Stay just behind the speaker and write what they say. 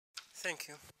Thank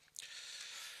you.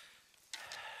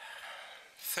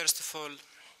 First of all,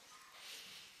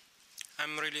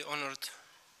 I'm really honored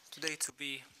today to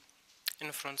be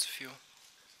in front of you.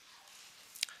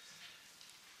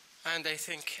 And I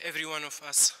think every one of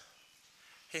us,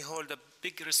 he holds a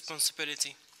big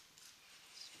responsibility.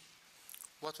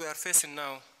 What we are facing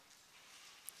now,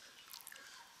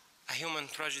 a human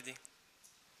tragedy.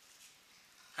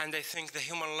 And I think the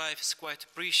human life is quite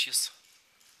precious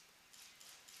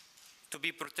to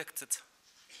be protected.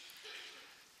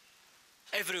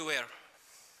 Everywhere,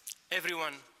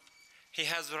 everyone, he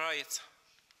has the right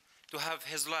to have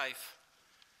his life,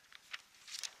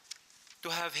 to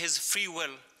have his free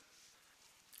will,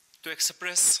 to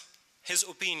express his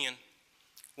opinion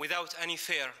without any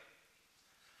fear,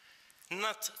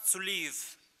 not to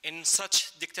live in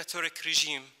such dictatorial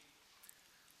regime,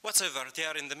 whatever they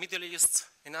are in the Middle East,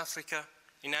 in Africa,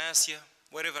 in Asia,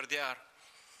 wherever they are.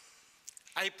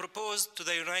 I propose to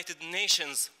the United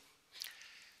Nations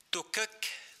to kick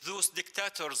those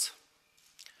dictators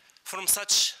from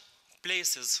such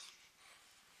places.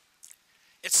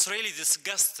 It's really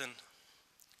disgusting.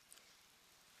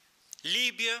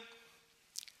 Libya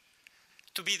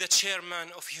to be the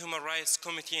chairman of Human Rights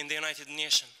Committee in the United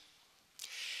Nations.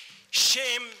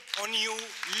 Shame on you,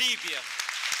 Libya.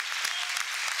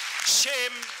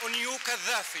 Shame on you,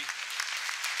 Gaddafi.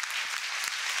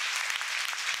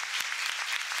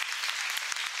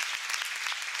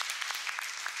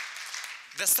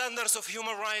 The standards of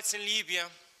human rights in Libya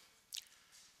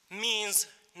means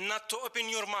not to open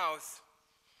your mouth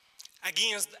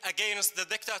against the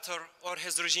dictator or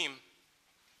his regime.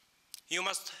 You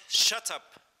must shut up.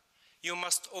 You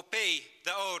must obey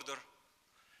the order.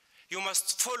 You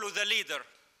must follow the leader.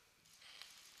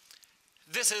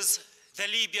 This is the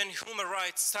Libyan human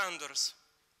rights standards.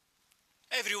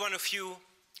 Every one of you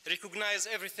recognize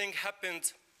everything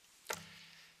happened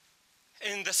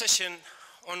in the session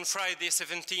on Friday,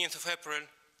 17th of April.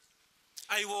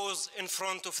 I was in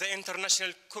front of the International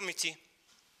Committee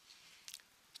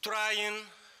trying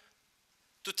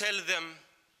to tell them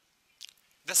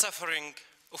the suffering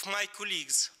of my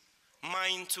colleagues,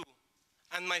 mine too,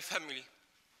 and my family.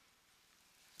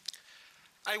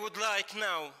 I would like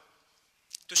now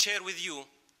to share with you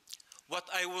what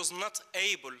I was not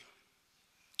able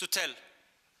to tell.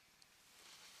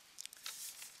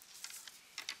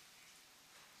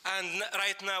 And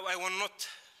right now, I will not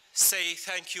say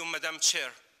thank you, Madam Chair.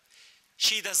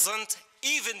 She doesn't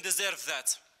even deserve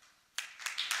that.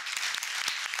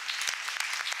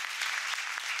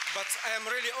 But I am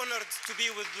really honored to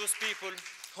be with those people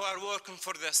who are working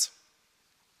for this.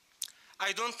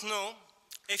 I don't know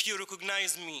if you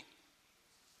recognize me.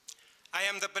 I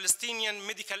am the Palestinian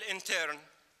medical intern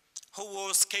who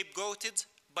was scapegoated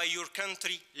by your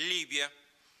country, Libya,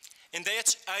 in the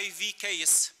HIV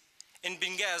case in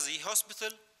Benghazi Hospital,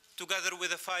 together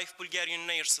with the 5 Bulgarian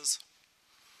nurses.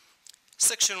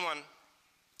 Section 1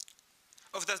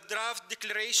 of the draft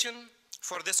declaration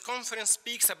for this conference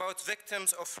speaks about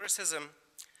victims of racism,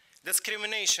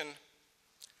 discrimination,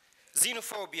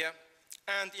 xenophobia,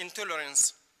 and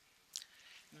intolerance.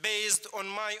 Based on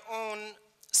my own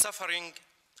suffering,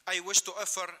 I wish to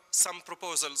offer some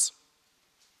proposals.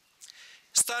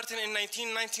 Starting in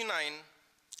 1999,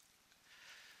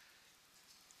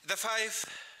 the 5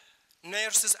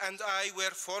 nurses and I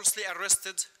were falsely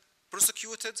arrested,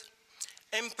 prosecuted,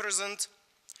 imprisoned,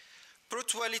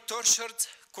 brutally tortured,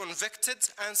 convicted,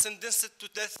 and sentenced to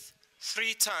death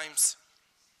 3 times.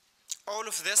 All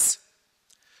of this,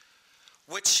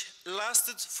 which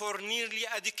lasted for nearly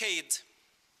a decade,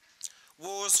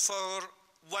 was for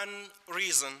one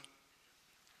reason: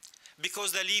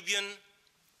 because the Libyan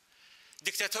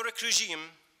dictatorial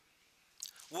regime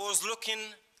was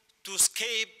looking to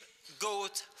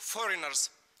scapegoat foreigners,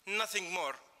 nothing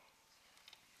more.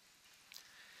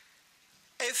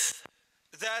 If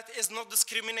that is not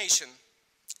discrimination,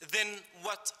 then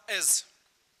what is?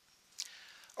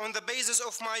 On the basis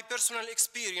of my personal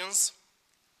experience,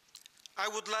 I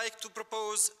would like to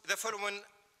propose the following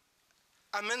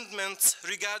amendments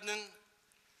regarding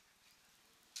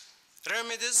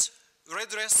remedies,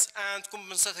 redress, and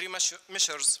compensatory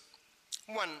measures.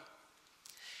 1.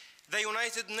 The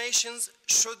United Nations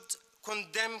should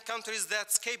condemn countries that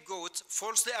scapegoat,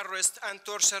 falsely arrest, and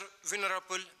torture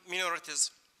vulnerable minorities.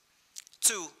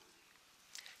 2.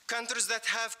 Countries that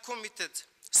have committed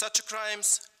such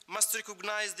crimes must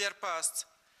recognize their past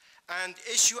and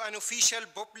issue an official,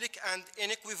 public, and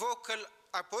unequivocal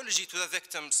apology to the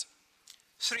victims.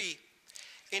 3.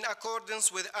 In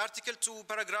accordance with Article 2,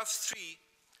 Paragraph 3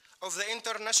 of the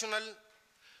International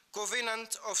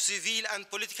Covenant of Civil and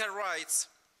Political Rights,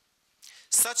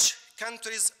 such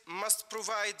countries must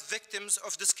provide victims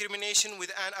of discrimination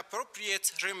with an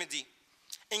appropriate remedy,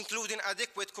 including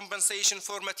adequate compensation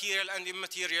for material and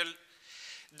immaterial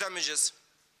damages.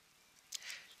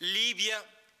 Libya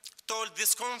told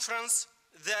this conference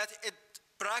that it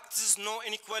practices no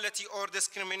inequality or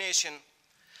discrimination.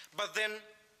 But then,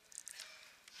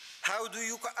 how do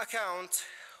you account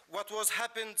what was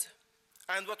happened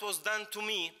and what was done to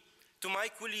me, to my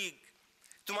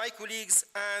colleagues,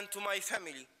 and to my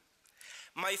family?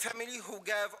 My family, who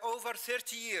gave over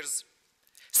 30 years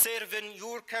serving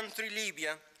your country,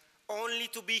 Libya, only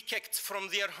to be kicked from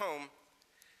their home,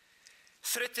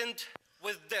 threatened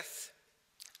with death,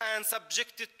 and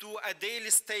subjected to a daily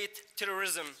state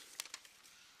terrorism.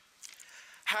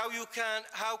 How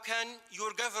can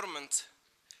your government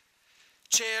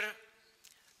chair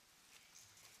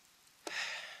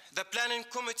the planning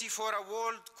committee for a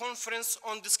world conference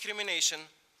on discrimination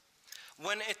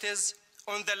when it is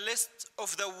on the list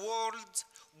of the world's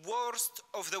worst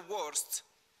of the worst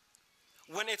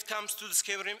when it comes to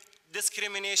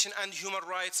discrimination and human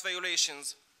rights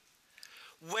violations?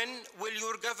 When will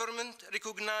your government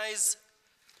recognize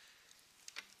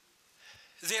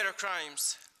their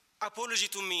crimes? Apology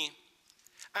to me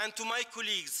and to my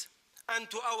colleagues and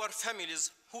to our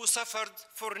families who suffered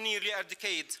for nearly a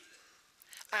decade,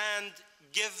 and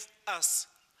give us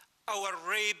our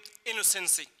raped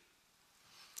innocency.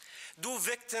 Do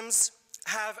victims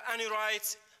have any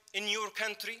rights in your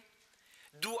country?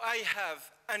 Do I have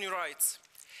any rights?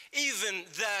 Even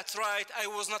that right, I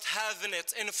was not having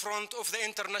it in front of the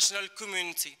international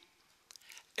community.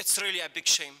 It's really a big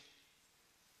shame.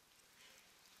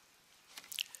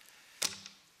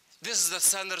 This is the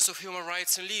standards of human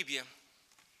rights in Libya.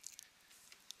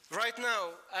 Right now,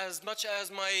 as much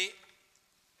as my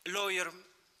lawyer,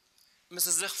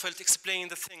 Mrs. Zichfeld,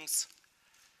 explained the things,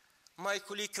 my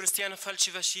colleague Christiana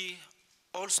Falchivashi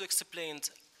also explained.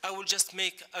 I will just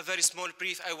make a very small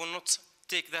brief. I will not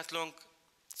take that long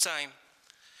time.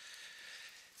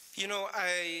 You know,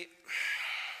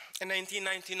 in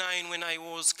 1999, when I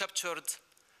was captured,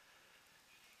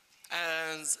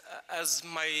 as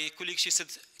my colleague, she said,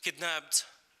 kidnapped,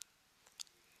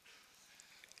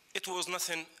 it was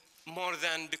nothing more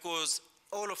than because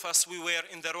all of us, we were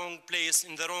in the wrong place,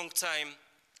 in the wrong time,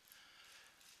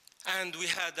 and we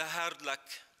had a hard luck.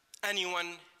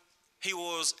 Anyone who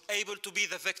was able to be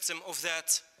the victim of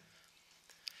that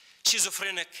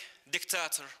schizophrenic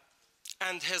dictator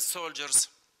and his soldiers.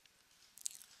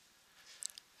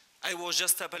 I was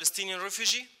just a Palestinian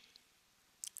refugee.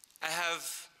 I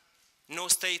have no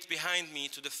state behind me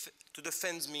to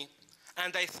defend me,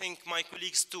 and I think my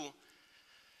colleagues too.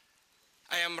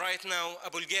 I am right now a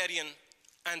Bulgarian,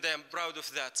 and I am proud of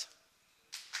that.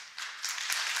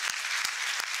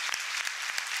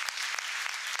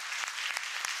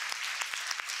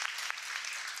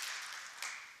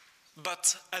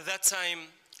 But at that time,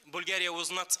 Bulgaria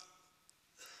was not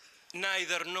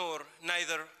neither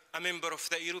a member of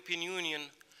the European Union,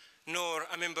 nor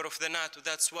a member of the NATO.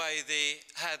 That's why they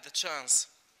had the chance.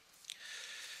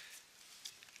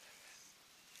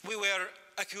 We were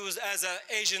accused as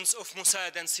agents of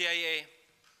Mossad and CIA.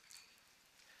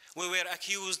 We were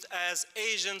accused as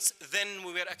agents, then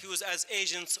we were accused as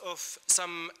agents of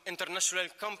some international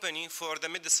company for the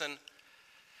medicine.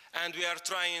 And we are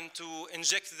trying to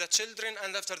inject the children,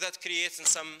 and after that creating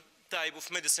some type of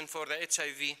medicine for the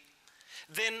HIV.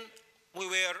 Then we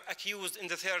were accused in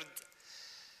the third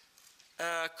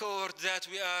court that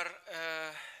we are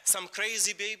some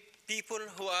crazy people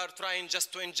who are trying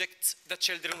just to inject the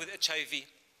children with HIV.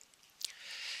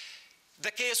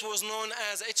 The case was known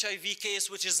as HIV case,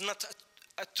 which is not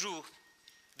a true.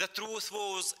 The truth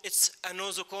was it's a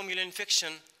nosocomial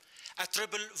infection, a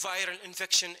triple viral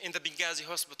infection in the Benghazi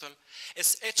hospital.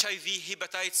 It's HIV,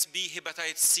 hepatitis B,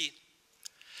 hepatitis C.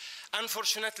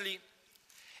 Unfortunately,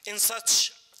 in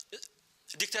such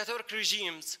dictatorial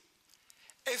regimes,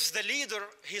 if the leader,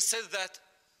 he said that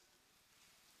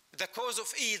the cause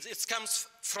of AIDS, it comes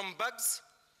from bugs,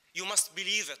 you must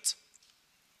believe it.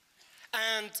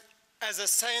 And as a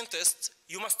scientist,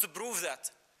 you must prove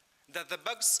that the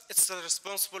bugs, it's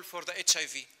responsible for the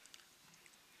HIV.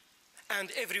 And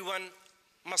everyone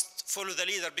must follow the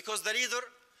leader, because the leader,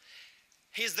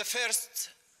 he's the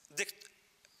first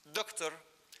doctor,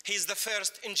 he's the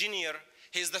first engineer,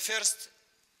 he's the first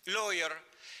lawyer,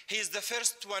 he's the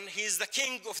first one, he's the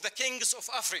king of the kings of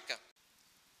Africa.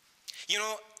 You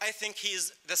know, I think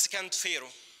he's the second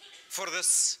pharaoh for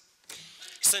this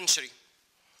century.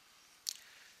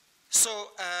 So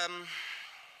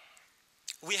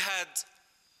we had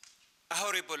a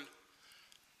horrible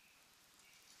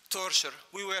torture.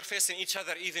 We were facing each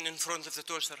other even in front of the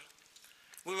torture.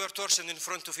 We were tortured in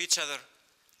front of each other,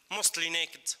 mostly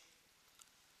naked,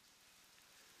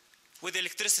 with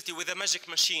electricity, with a magic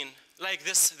machine. Like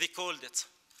this, they called it,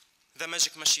 the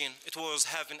magic machine. It was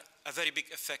having a very big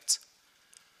effect.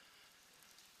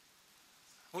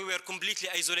 We were completely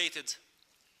isolated.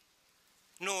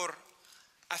 Nor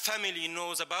a family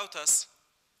knows about us,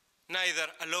 neither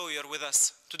a lawyer with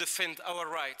us to defend our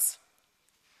rights.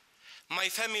 My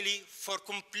family, for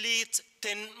complete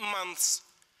 10 months,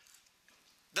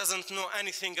 doesn't know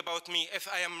anything about me, if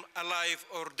I am alive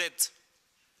or dead.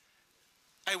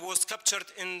 I was captured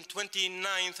in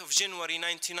 29th of January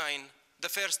 99. The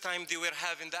first time they were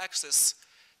having the access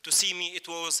to see me, it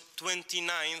was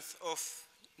 29th of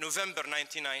November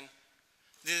 99.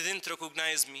 They didn't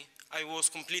recognize me. I was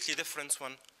completely different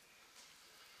one.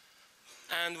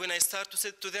 And when I started to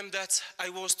say to them that I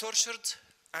was tortured,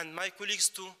 and my colleagues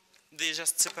too, they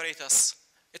just separate us.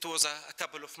 It was a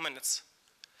couple of minutes.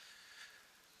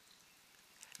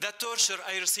 That torture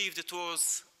I received, it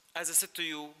was, as I said to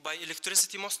you, by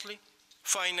electricity mostly,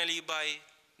 finally by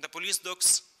the police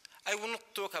dogs. I will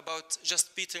not talk about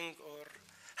just beating or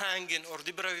hanging or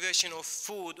deprivation of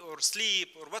food or sleep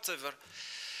or whatever.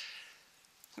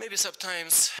 Maybe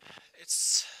sometimes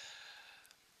it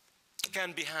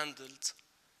can be handled.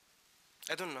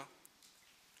 I don't know.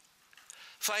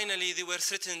 Finally, they were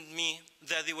threatening me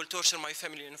that they will torture my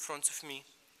family in front of me.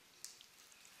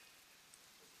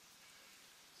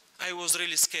 I was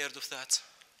really scared of that.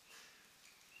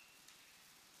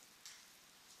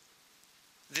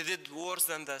 They did worse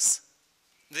than this.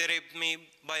 They raped me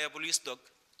by a police dog.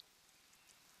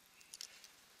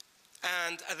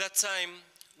 And at that time,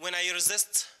 when I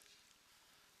resist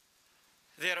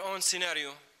their own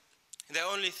scenario, the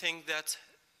only thing that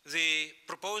they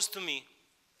proposed to me,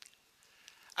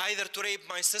 either to rape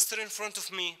my sister in front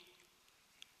of me,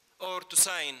 or to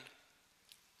sign,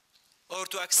 or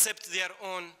to accept their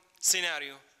own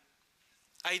scenario.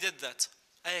 I did that.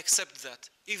 I accept that.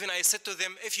 Even I said to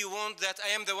them, if you want that,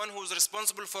 I am the one who is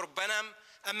responsible for Panam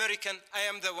American. I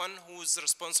am the one who is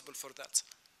responsible for that.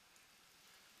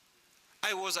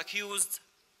 I was accused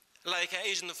like an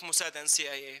agent of Mossad and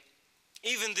CIA.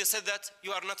 Even they said that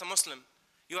you are not a Muslim,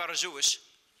 you are a Jewish,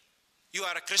 you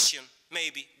are a Christian,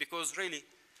 maybe, because really,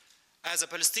 as a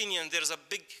Palestinian, there's a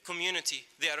big community,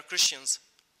 they are Christians.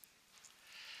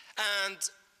 And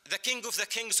the king of the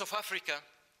kings of Africa,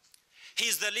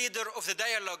 he's the leader of the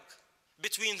dialogue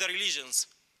between the religions.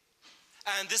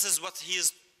 And this is what he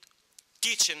is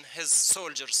teaching his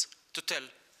soldiers to tell.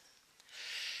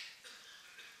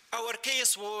 Our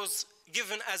case was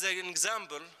given as an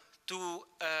example to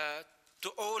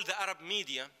all the Arab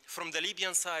media from the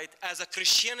Libyan side as a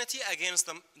Christianity against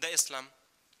the Islam.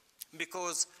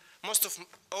 Because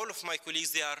all of my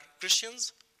colleagues, they are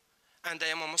Christians, and I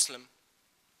am a Muslim.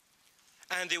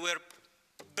 And they were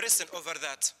pressing over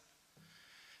that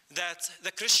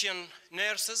the Christian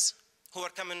nurses who are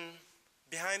coming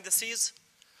behind the scenes,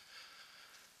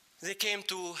 they came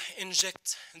to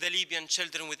inject the Libyan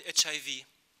children with HIV.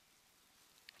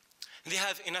 They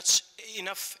have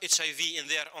enough HIV in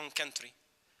their own country.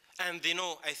 And they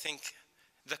know, I think,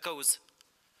 the cause.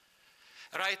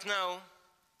 Right now,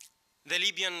 the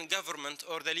Libyan government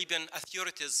or the Libyan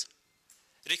authorities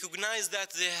recognize that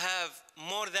they have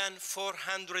more than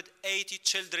 480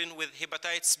 children with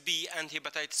hepatitis B and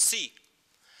hepatitis C.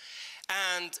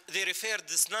 And they referred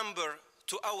this number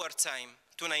to our time,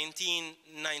 to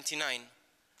 1999,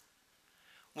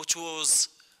 which was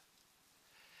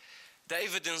the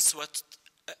evidence what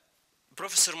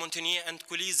Professor Montagnier and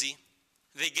Colisi,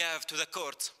 they gave to the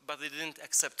court, but they didn't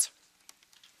accept.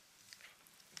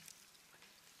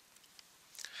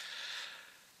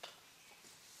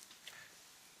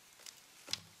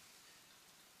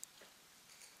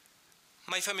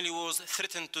 My family was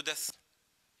threatened to death.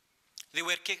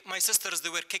 My sisters, they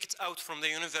were kicked out from the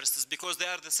universities because they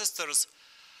are the sisters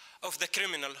of the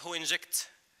criminal who inject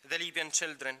the Libyan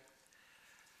children.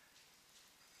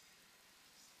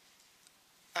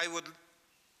 I would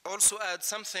also add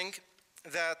something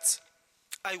that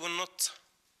I will not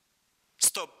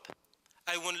stop.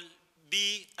 I will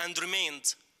be and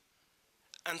remained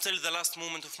until the last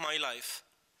moment of my life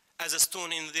as a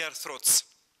stone in their throats.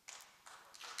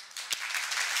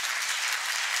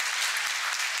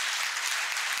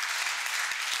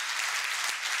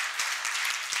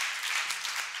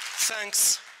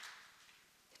 Thanks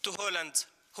to Holland,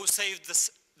 who saved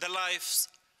the lives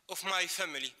of my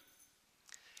family.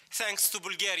 Thanks to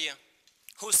Bulgaria,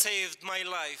 who saved my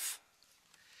life.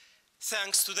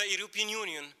 Thanks to the European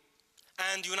Union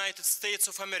and United States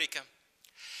of America.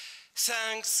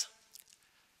 Thanks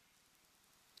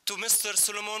to Mr.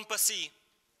 Solomon Passy,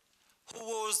 who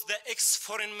was the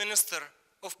ex-foreign minister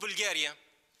of Bulgaria.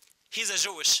 He's a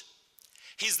Jewish.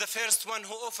 He's the first one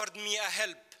who offered me a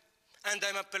help, and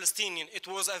I'm a Palestinian. It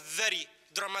was a very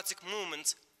dramatic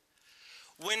moment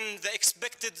when the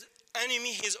expected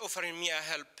enemy is offering me a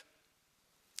help.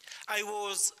 I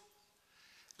was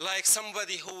like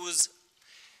somebody who was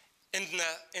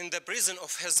in the prison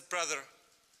of his brother,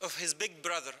 of his big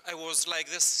brother. I was like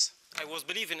this. I was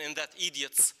believing in that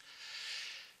idiot's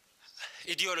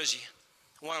ideology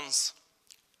once.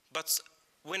 But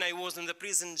when I was in the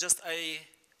prison, just a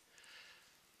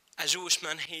Jewish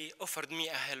man, he offered me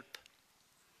a help.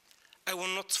 I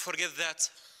will not forget that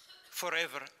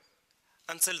forever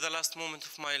until the last moment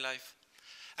of my life.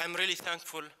 I'm really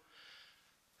thankful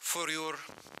for your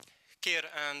care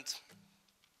and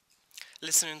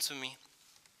listening to me.